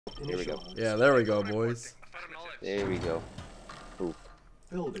Here we go. Yeah, there we go, boys. There we go. Ooh.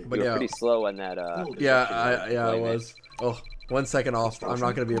 But You were yeah, pretty slow on that. I was. Oh, 1 second off. I'm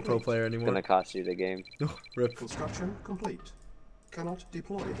not gonna be a pro player It's anymore. gonna cost you the game. Rip. Construction complete. Cannot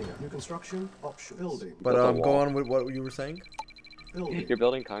deploy here. New construction option. Building. But Built a go wall. on with what you were saying. Building. You're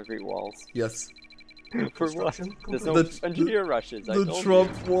building concrete walls. Yes. For what? Construction There's complete. no engineer rushes. I The told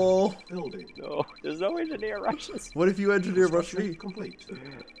Trump wall. Building. you. No, there's no engineer rushes. What if you engineer rush Construction me? complete.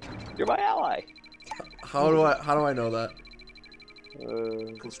 You're my ally. How do I know that?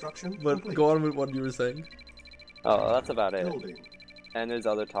 Construction But complete. go on with what you were saying. Oh, that's about it. Building. And there's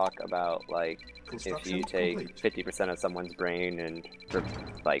other talk about like if Construction you take complete. 50% of someone's brain and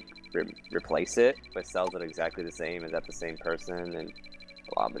replace it with cells that are exactly the same, is that the same person, and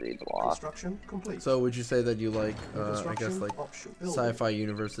blah blah blah. Construction complete. So would you say that you like, I guess Construction like option. Building. sci-fi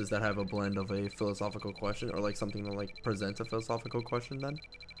universes that have a blend of a philosophical question, or like something that like presents a philosophical question then?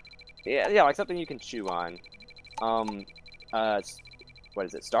 Yeah, like something you can chew on. What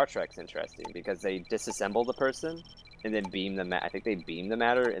is it? Star Trek's interesting because they disassemble the person and then beam the I think they beam the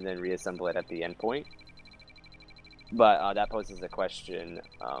matter and then reassemble it at the end point. But that poses the question.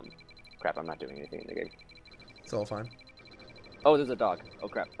 Crap! I'm not doing anything in the game. It's all fine. Oh, there's a dog. Oh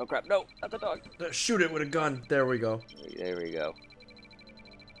crap! Oh crap! No, not the dog. Shoot it with a gun. There we go. There we go.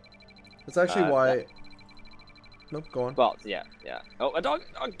 That's actually why. Nope. Go on. Well, yeah. Oh, a dog!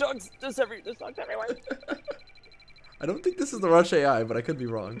 Dogs! There's dogs everywhere. I don't think this is the Rush AI, but I could be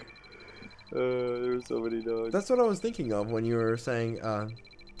wrong. There's so many dogs. That's what I was thinking of when you were saying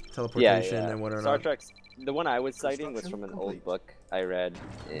teleportation and what or Star not. Trek's. The one I was citing was from an old book I read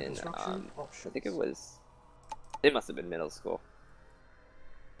in. I think it was. It must have been middle school.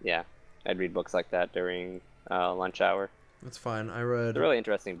 Yeah, I'd read books like that during lunch hour. That's fine. I read. It's a really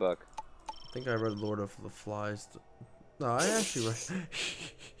interesting book. I think I read Lord of the Flies. No, I actually read.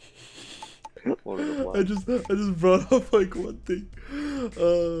 Lord of the Flies. I just brought up like one thing.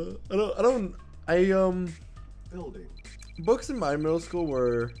 Building. Books in my middle school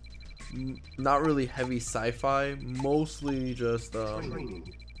were not really heavy sci-fi, mostly just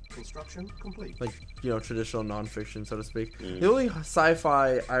Training. Construction complete. like, you know, traditional nonfiction, so to speak. The only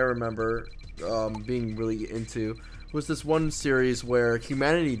sci-fi I remember being really into was this one series where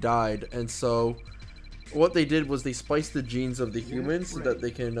humanity died, and so what they did was they spiced the genes of the humans so that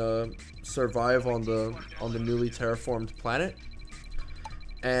they can survive on the newly terraformed planet.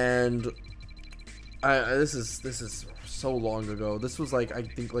 And this is so long ago. This was like, I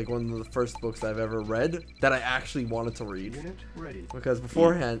think, like one of the first books I've ever read that I actually wanted to read. Unit ready. Because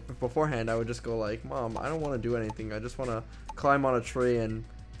beforehand I would just go like, Mom, I don't want to do anything. I just want to climb on a tree and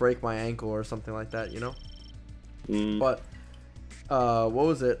break my ankle or something like that, you know? But what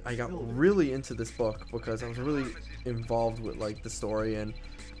was it? I got really into this book because I was really involved with like the story and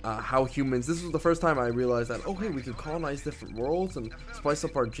how humans. This was the first time I realized that, oh hey, we could colonize different worlds and spice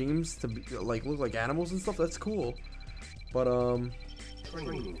up our genes to be, like look like animals and stuff. That's cool. But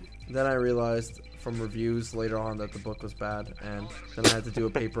then I realized from reviews later on that the book was bad, and then I had to do a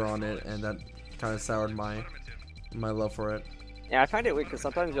paper on it, and that kind of soured my love for it. Yeah, I find it weird because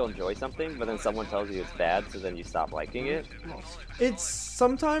sometimes you'll enjoy something, but then someone tells you it's bad, so then you stop liking it. It's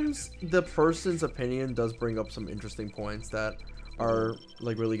sometimes the person's opinion does bring up some interesting points that are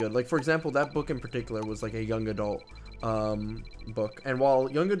like really good. Like for example, that book in particular was like a young adult book, and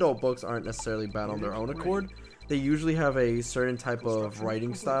while young adult books aren't necessarily bad on their own accord, they usually have a certain type of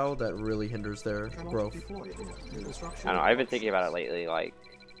writing style that really hinders their growth. I don't know. I've been thinking about it lately, like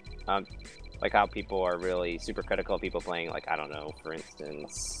how people are really super critical of people playing, like, I don't know, for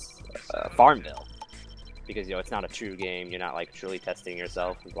instance, Farmville. Because, you know, it's not a true game, you're not, like, truly testing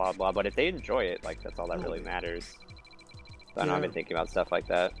yourself, and blah, blah, but if they enjoy it, like, that's all that really matters. So I know I've been thinking about stuff like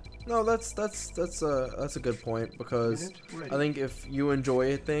that. No, that's a good point, because I think if you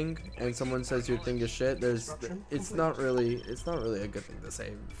enjoy a thing and someone says your thing is shit, it's not really a good thing to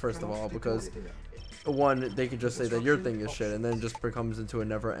say, first of all, because one, they could just say that your thing is shit, and then it just becomes into a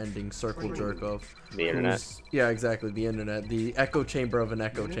never-ending circle jerk of the internet. Yeah, exactly, the internet, the echo chamber of an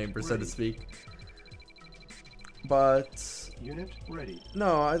echo chamber, so to speak. But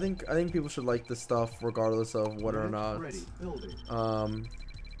no, I think people should like this stuff regardless of whether or not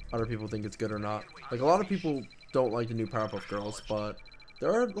other people think it's good or not. Like a lot of people don't like the new Powerpuff Girls, but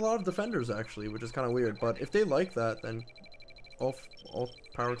there are a lot of defenders actually, which is kind of weird. But if they like that, then all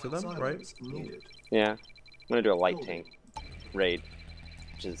power to them, right? Yeah, I'm gonna do a light tank raid,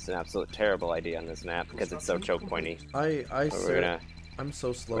 which is an absolute terrible idea on this map because it's so choke pointy. I'm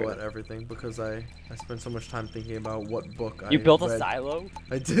so slow at everything because I spend so much time thinking about what book You built a silo?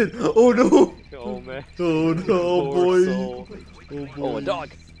 I did. Oh no! Oh man. Oh no, boy. Oh, a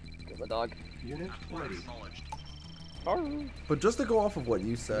dog. the dog. Unit ready. But just to go off of what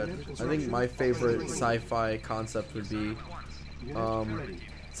you said, I think my favorite sci-fi concept would be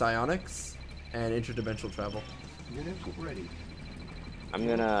psionics and interdimensional travel. Unit ready. I'm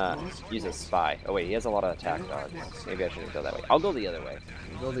gonna use a spy. Oh wait, he has a lot of attack dogs. Maybe I shouldn't go that way. I'll go the other way.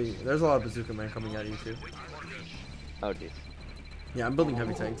 There's a lot of bazooka man coming at you too. Oh geez. Yeah, I'm building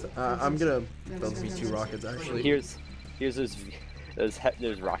heavy tanks. I'm gonna build V2 rockets actually. Here's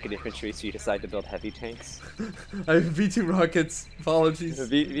those rocket infantry, so you decide to build heavy tanks. I have V2 rockets. Apologies.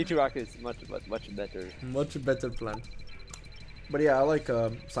 V2 rockets much better. Much better plan. But yeah, I like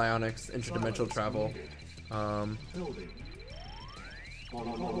psionics, interdimensional travel. Building.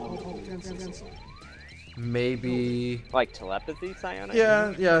 Maybe Like telepathy, psionics?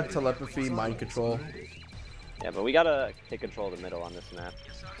 yeah, telepathy, mind control. Yeah, but we gotta take control of the middle on this map.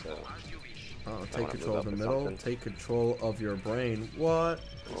 So Take control of the middle. something. Take control of your brain. What?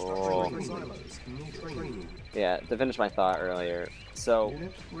 Oh. Yeah, to finish my thought earlier. So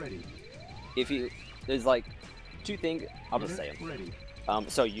Unit ready. if you there's like two things, I'll just say them.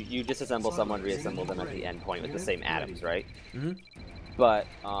 So you disassemble someone, reassemble them at the end point with the same atoms, right? Mhm. But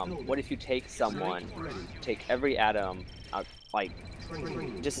what if you take someone, take every atom out, like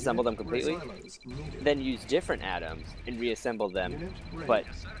disassemble them completely, then use different atoms and reassemble them, but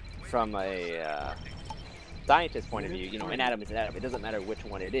from a scientist's point of view, you know, an atom is an atom. It doesn't matter which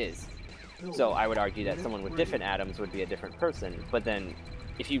one it is. So I would argue that someone with different atoms would be a different person. But then,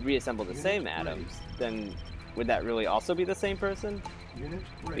 if you reassemble the same atoms, then would that really also be the same person?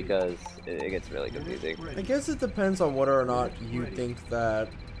 Because it gets really confusing. I guess it depends on whether or not you think that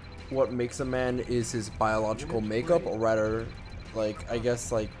what makes a man is his biological makeup, or rather, like, I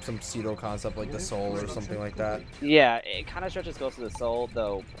guess, like, some pseudo concept like the soul or something like that. Yeah, it kind of stretches close to the soul,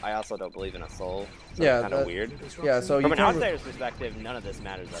 though I also don't believe in a soul. So Yeah, it's kind of weird. Yeah, so From you an can't outsider's perspective, none of this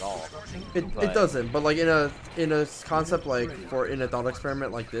matters at all. It But- doesn't, but like in a concept like in a thought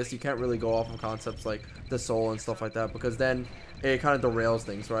experiment like this, you can't really go off of concepts like the soul and stuff like that, because then it kind of derails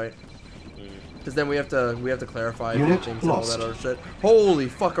things, right? Because then we have to clarify a few Unit things and all lost. that other shit. Holy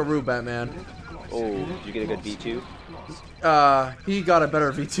fuckaroo, Batman! Oh, did you get a good V2? He got a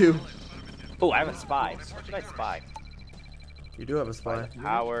better V2. Oh, I have a spy. What should I spy? You do have a spy.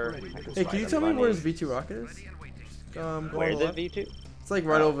 Power. Hey, can you tell me where his V2 rocket is? Go Where's on the it, left. V2? It's like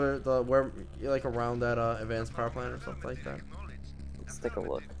right over the like around that advanced power plant or something like that. Let's take a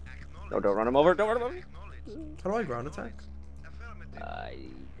look. No, don't run him over. Don't run him over. How do I ground attack? I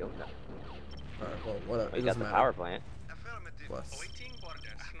don't know. Alright, well, whatever. Oh, It you got doesn't the matter. power plant. Bless.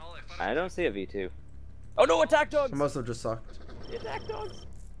 I don't see a V2. Oh no, attack dogs! I must have just sucked. The attack dogs!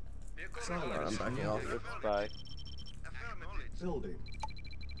 Alright, I'm backing off. Good spy. Building.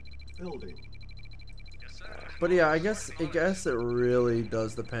 Building. But yeah, I guess it really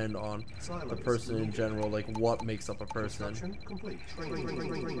does depend on the person in general, like what makes up a person. Construction complete.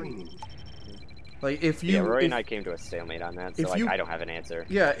 Training. Like if you Yeah, Rory and if- I came to a stalemate on that, so if like you- I don't have an answer.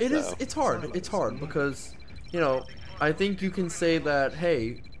 Yeah, it is. So- It's hard. It's hard because, you know, I think you can say that,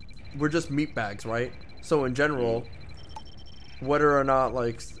 hey, we're just meat bags, right? So in general, whether or not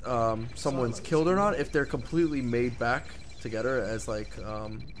like someone's killed or not, if they're completely made back together as like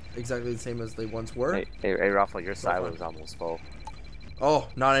exactly the same as they once were. Hey, Raffle, your silo's almost full. Oh,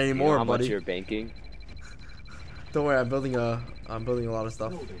 not You know anymore, how buddy. much you're banking? Don't worry, I'm building a lot of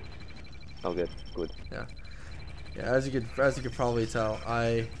stuff. Building. Oh, good, good. Yeah, as you could probably tell,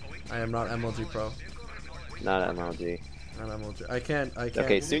 I am not MLG Pro. Not MLG. Not MLG. I can't.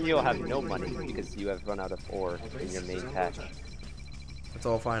 Okay, soon you'll have no money because you have run out of ore in your main pack. It's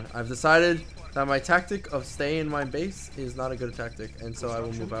all fine. I've decided that my tactic of staying in my base is not a good tactic, and so I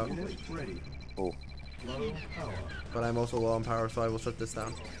will move out. Unit ready. Oh, Low power. But I'm also low on power, so I will shut this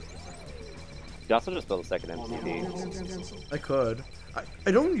down. you also just build a second MCV. Cancel. I could.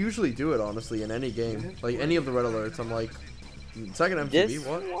 I don't usually do it, honestly, in any game. Like, any of the red alerts, I'm like, second MTV, This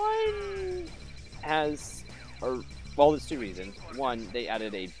what? one has, well, there's two reasons. One, they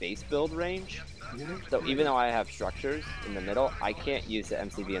added a base build range. So even though I have structures in the middle, I can't use the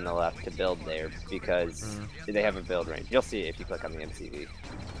MCV in the left to build there because they have a build range. You'll see it if you click on the MCV.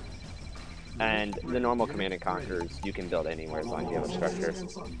 And the normal Command and Conquers, you can build anywhere as long as you have a structure.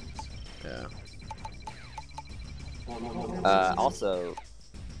 Yeah. Also,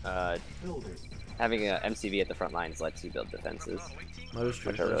 Building. having a MCV at the front lines lets you build defenses, That is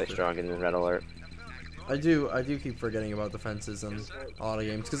true. which are that is really true. strong in the red alert. I do keep forgetting about defenses in a lot of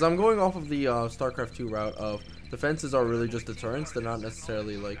games, because I'm going off of the StarCraft 2 route of defenses are really just deterrents, they're not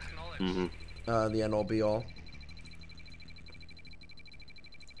necessarily, like, the end-all be-all.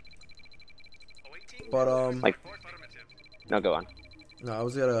 But, Like, no, go on. No, I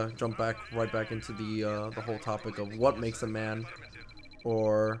was gonna jump right back into the whole topic of what makes a man,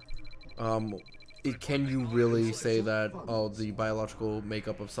 or can you really say that the biological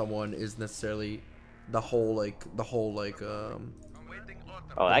makeup of someone is necessarily the whole Oh, the that whole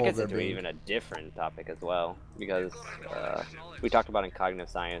gets their into being. even a different topic as well, because we talked about in cognitive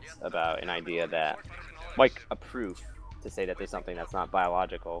science about an idea that, like a proof to say that there's something that's not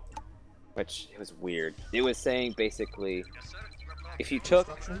biological, which was weird. It was saying basically, if you took,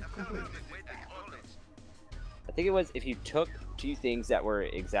 Construction complete. I think it was if you took two things that were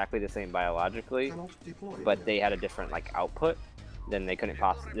exactly the same biologically, Cannot deploy but here. they had a different like output, then they couldn't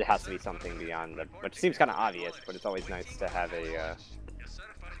possibly. It has to be something beyond the, which seems kind of obvious, but it's always nice to have a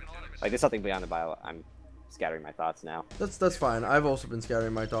like there's something beyond the bio. I'm scattering my thoughts now. That's fine. I've also been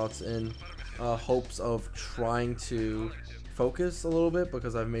scattering my thoughts in hopes of trying to focus a little bit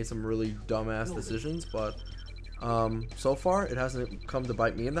because I've made some really dumbass decisions, but so far it hasn't come to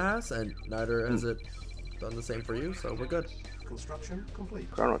bite me in the ass, and neither has it done the same for you, so we're good. Construction complete.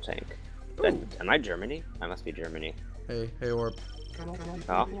 Chrono tank. Am I Germany? I must be Germany. Hey Orb, Cannot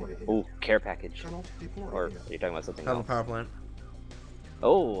Oh, deploy here. ooh, care package. Cannot deploy Or are here. you talking about something have a else? power plant.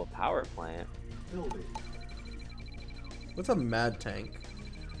 Oh, a power plant. Building. What's a mad tank?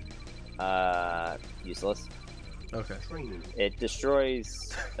 Useless. Okay. Training. It destroys.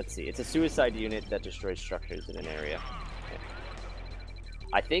 Let's see. It's a suicide unit that destroys structures in an area.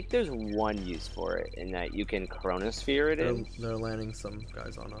 I think there's one use for it in that you can chronosphere it in. They're landing some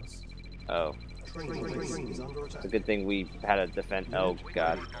guys on us. Oh, Training is under it's a attack. good thing we had a defense. Oh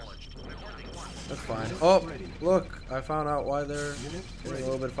god. That's fine. Oh, look, I found out why they're Unit getting a ready.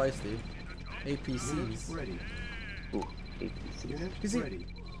 little bit feisty. Unit APCs. ready. Ooh, APC. Unit You see- ready.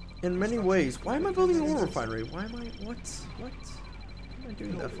 In many ways, why am I building an oil refinery? Why am I, what am I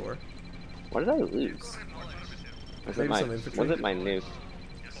doing that for? What did I lose? Was Maybe it my, some infantry? was it my nuke?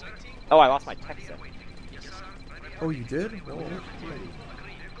 Oh, I lost my tech set. Oh, you did? Whoa, Unit ready.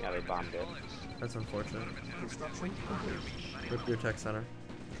 Yeah, they bombed it. that's unfortunate. Construction complete. Rip your tech center.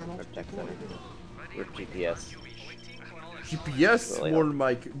 Cannot Protect deploy center. here. With GPS. GPS, Really? more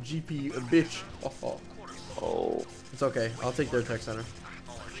like GP, bitch. Oh, Oh. it's okay. I'll take their tech center.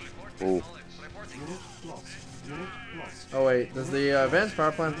 Ooh. Unit lost. Unit lost. Oh wait, does the advanced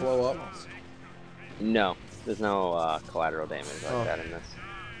power plant blow up? Lost. No, there's no collateral damage like Oh. that in this.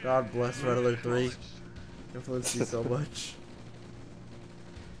 God bless Red Alert 3. Influenced me so much.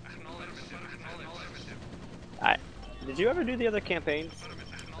 Did you ever do the other campaigns?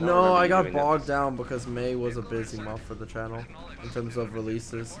 don't No, remember I you got doing that. bogged down because May was a busy month for the channel in terms of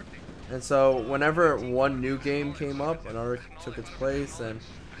releases. And so whenever one new game came up, another took its place, and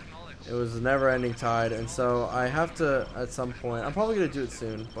it was a never-ending tide. And so I have to, at some point, I'm probably going to do it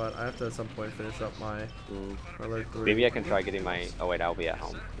soon, but I have to at some point finish up my Mm. Alert 3. Maybe I can try getting my. Oh wait, I'll be at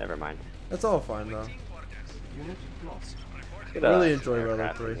home. Never mind. That's all fine though. Unit lost. Get, Really enjoy Red Alert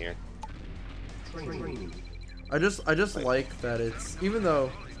aircraft in 3. here. Training. I just like that it's, even though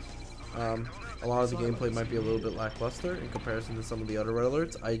a lot of the gameplay might be a little bit lackluster in comparison to some of the other Red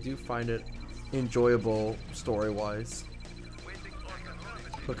Alerts, I do find it enjoyable story-wise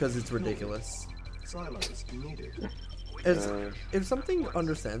because it's ridiculous. Silos needed. As, if something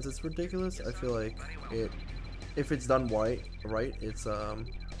understands it's ridiculous, I feel like if it's done right, it's a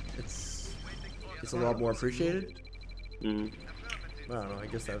lot more appreciated. Mm-hmm. I don't know. I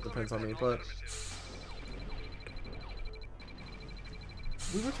guess that depends on me, but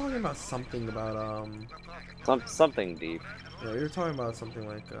we were talking about something about Something deep. yeah, we were talking about something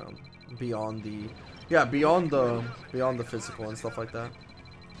like beyond the physical and stuff like that.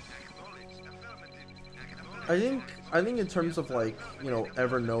 I think in terms of like, you know,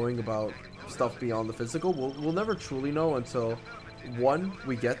 ever knowing about stuff beyond the physical, we'll never truly know until one,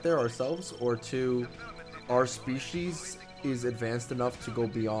 we get there ourselves, or two, our species is advanced enough to go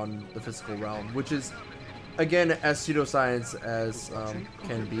beyond the physical realm, which is again as pseudoscience as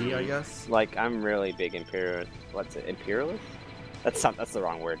can be, I guess. Like I'm really big imperialist. What's it? Imperialist? That's the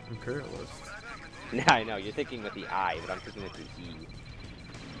wrong word. Imperialist. Yeah, I know. You're thinking with the I, but I'm thinking with the E.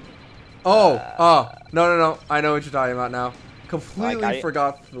 No. I know what you're talking about now. Completely Like, I-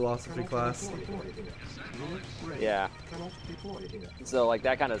 forgot philosophy class. Yeah. Cannot deploy here. So like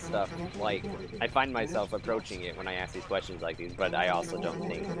that kind of stuff, like I find myself approaching it when I ask these questions like these, but I also don't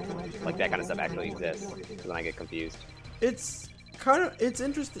think like that kind of stuff actually exists because then I get confused. It's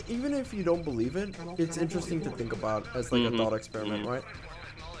interesting, even if you don't believe it. It's interesting to think about as like a thought experiment, right?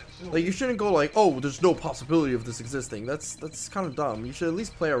 Like you shouldn't go like, oh, there's no possibility of this existing. That's kind of dumb. You should at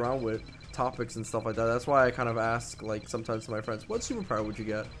least play around with topics and stuff like that. That's why I kind of ask like sometimes to my friends, what superpower would you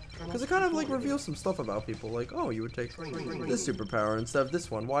get? Because it kind of like reveals some stuff about people. Like, oh, you would take this superpower instead of this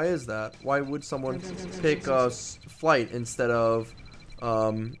one. Why is that? Why would someone pick flight instead of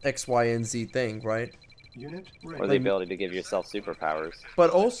X, Y, and Z thing, right? Or the ability to give yourself superpowers. But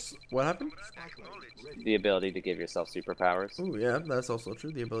also, what happened? The ability to give yourself superpowers. Oh yeah, that's also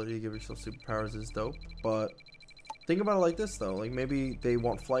true. The ability to give yourself superpowers is dope. But think about it like this though. Like maybe they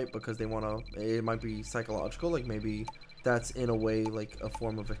want flight because they want to. It might be psychological. Like maybe that's in a way like a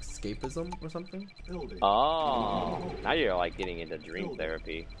form of escapism or something. Oh, now you're like getting into dream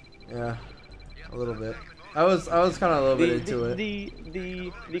therapy. Yeah, a little bit. I was kind of a little bit into it.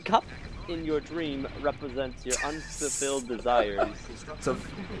 The cup in your dream represents your unfulfilled desires. So,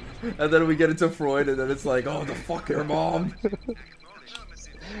 and then we get into Freud, and then it's like, oh, the fuck your mom.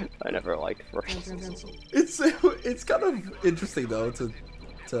 I never liked Freud. It's kind of interesting though to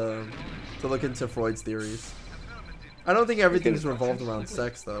look into Freud's theories. I don't think everything's revolved around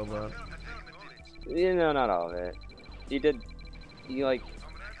sex though, but you know, not all of it. He like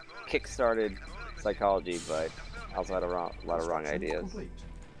kick-started psychology, but also had a lot of wrong ideas.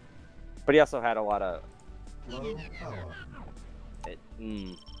 But he also had a lot of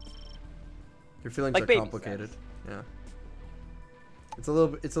your feelings like are complicated. Yeah. It's a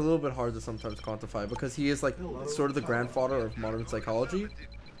little bit hard to sometimes quantify because he is like sort of the grandfather of modern psychology,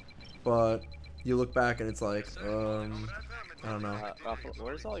 but you look back and it's like I don't know.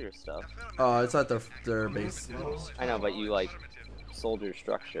 Where's all your stuff? It's at their base. I know, but you like sold your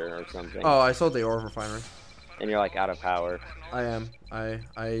structure or something. Oh, I sold the ore refinery. And you're like out of power. I am.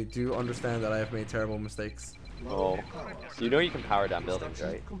 I do understand that I have made terrible mistakes. Oh, so you know you can power down buildings,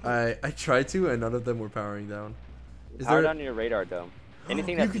 right? I tried to, and none of them were powering down. Power down your radar dome.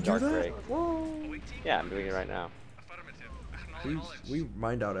 Anything that's dark gray. Whoa. Yeah, I'm doing it right now. We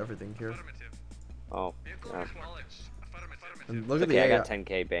mined out everything here. Oh, yeah. And look it's at the AI. I got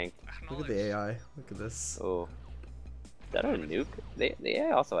 10k banked. Look at the AI. Look at this. Oh. Is that a nuke? The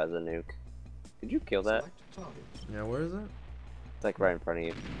AI also has a nuke. Did you kill that? Yeah, where is it? It's like right in front of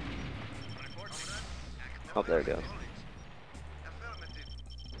you. Oh, there it goes.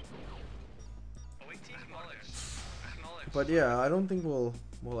 But yeah, I don't think we'll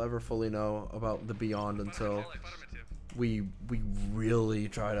ever fully know about the beyond until we really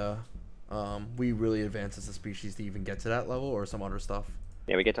try to we really advance as a species to even get to that level or some other stuff.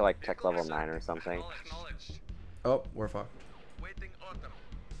 Yeah, we get to like tech level 9 or something. Oh, we're fucked.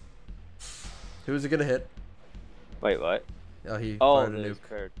 Who was it gonna hit? Wait, what? He fired a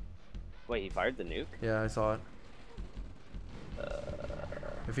nuke. Wait, he fired the nuke? Yeah, I saw it.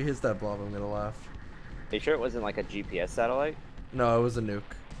 If he hits that blob, I'm gonna laugh. Are you sure it wasn't like a GPS satellite? No, it was a nuke.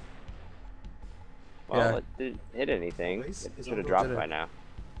 Well, yeah. It didn't hit anything. It should have dropped by now.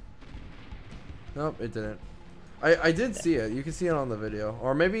 Nope, it didn't. I did see it. You can see it on the video.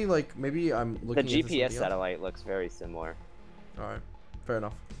 Or maybe I'm looking. The GPS satellite looks very similar. Alright, fair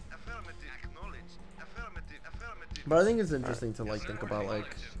enough. But I think it's interesting to like think about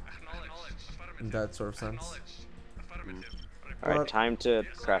like in that sort of sense. Alright, time to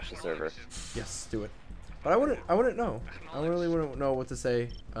crash the server. Yes, do it. But I wouldn't know. I really wouldn't know what to say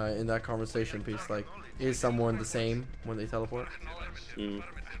in that conversation piece. Like, is someone the same when they teleport?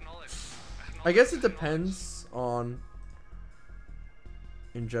 I guess it depends on,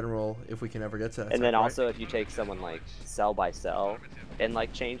 in general, if we can ever get to that. And then also, if you take someone like cell by cell and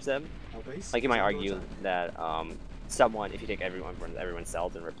like change them, like you might argue that someone, if you take everyone's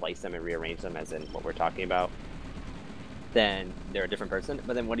cells and replace them and rearrange them, as in what we're talking about, then they're a different person.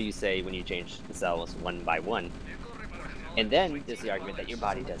 But then what do you say when you change the cells one by one? And then there's the argument that your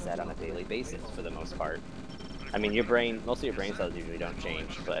body does that on a daily basis for the most part. I mean, most of your brain cells usually don't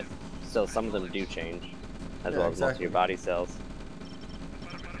change, but still some of them do change, as well as most of your body cells.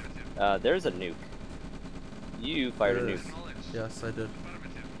 There's a nuke. You fired a nuke. Yes, I did.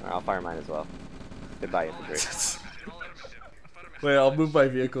 Alright, I'll fire mine as well. Goodbye, infantry. Wait, I'll move my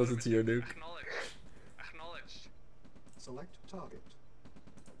vehicles into your nuke. Select target.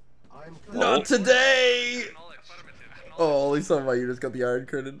 Not today! Oh, at least some of my units got the Iron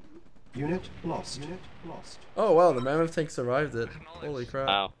Curtain. Unit lost. Unit lost. Oh wow, the Mammoth tank survived it. Holy crap.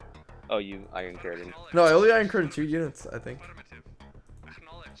 Wow. Oh, you Iron Curtain. No, I only Iron Curtain 2 units, I think.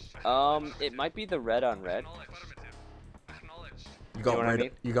 It might be the red on red. You got red. I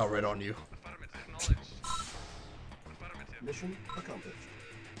mean? You got red on you. Mission accomplished.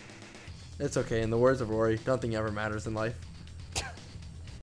 It's okay. In the words of Rory, nothing ever matters in life.